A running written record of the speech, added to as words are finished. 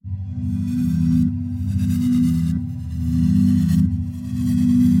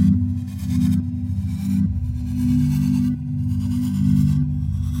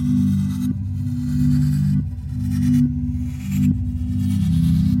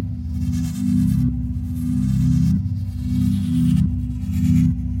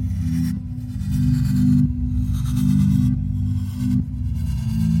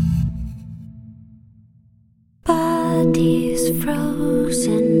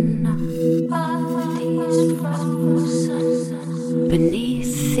bodies frozen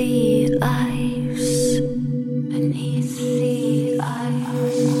beneath the ice, beneath the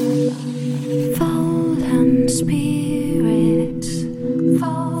ice. Fallen spirits,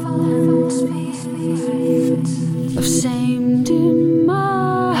 fallen spirits of same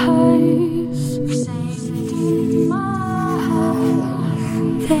demise, same demise.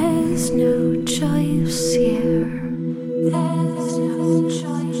 There's no choice here. There's no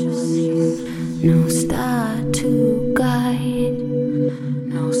choice here. No star to guide,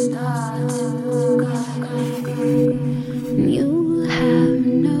 no star to guide. You'll have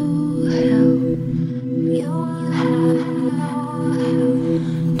no help, you'll have no help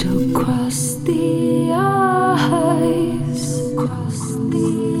to cross the ice, cross the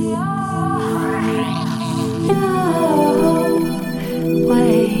ice. No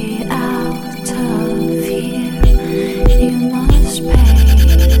way out of here. You must pay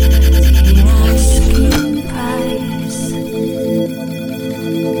the asking price.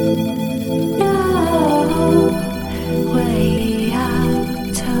 No way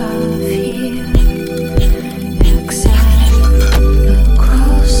out of here except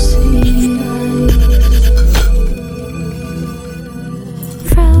across the ice.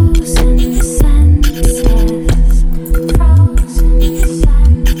 Frozen senses, frozen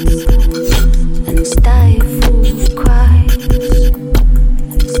senses, and stifled cries,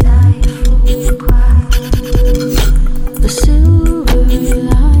 and stifled cries. The silver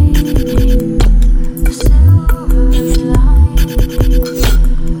lining, the silver lining,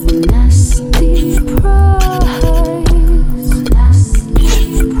 nasty prize, nasty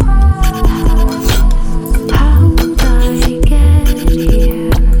prize. How'd I get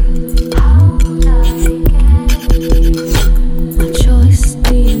here? How'd I get here? My choice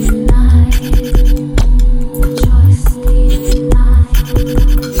denied, my choice denied.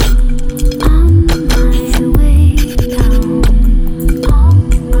 On my way down, on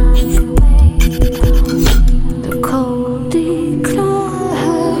my way down, the cold decline.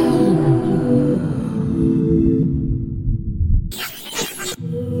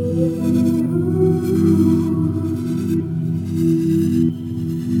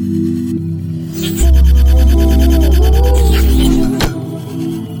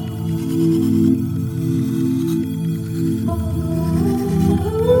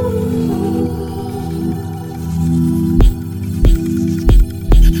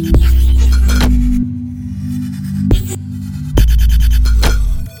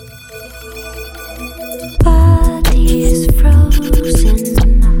 Bodies frozen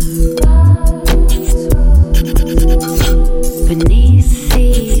beneath the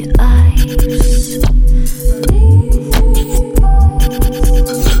ice.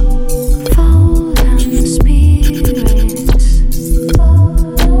 Fallen spirits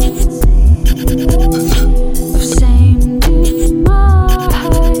of same demise.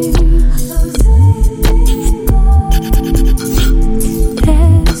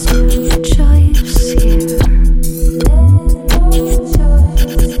 There's no choice here.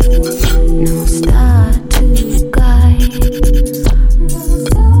 No star to guide.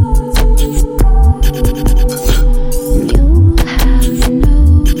 You'll have no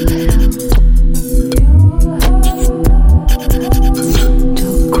help to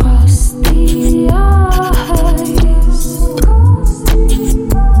cross the ice.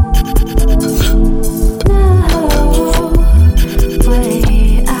 No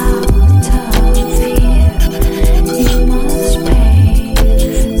way out of here. You must pay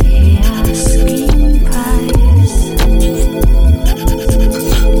the asking price.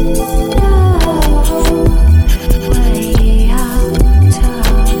 No way out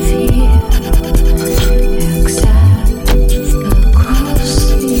of here except across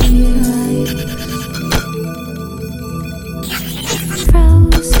the ice.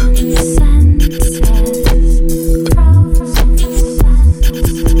 Frozen senses, frozen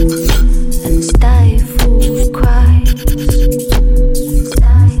senses, and stifled cries,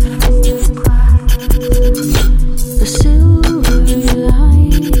 stifled cries. The silver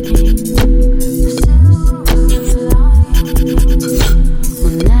lining, the silver lining, a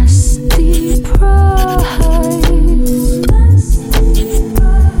nasty prize, nasty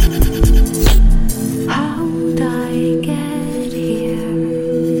prize. How'd I get here?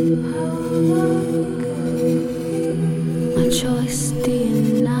 My choice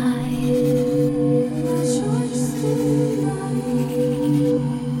denied.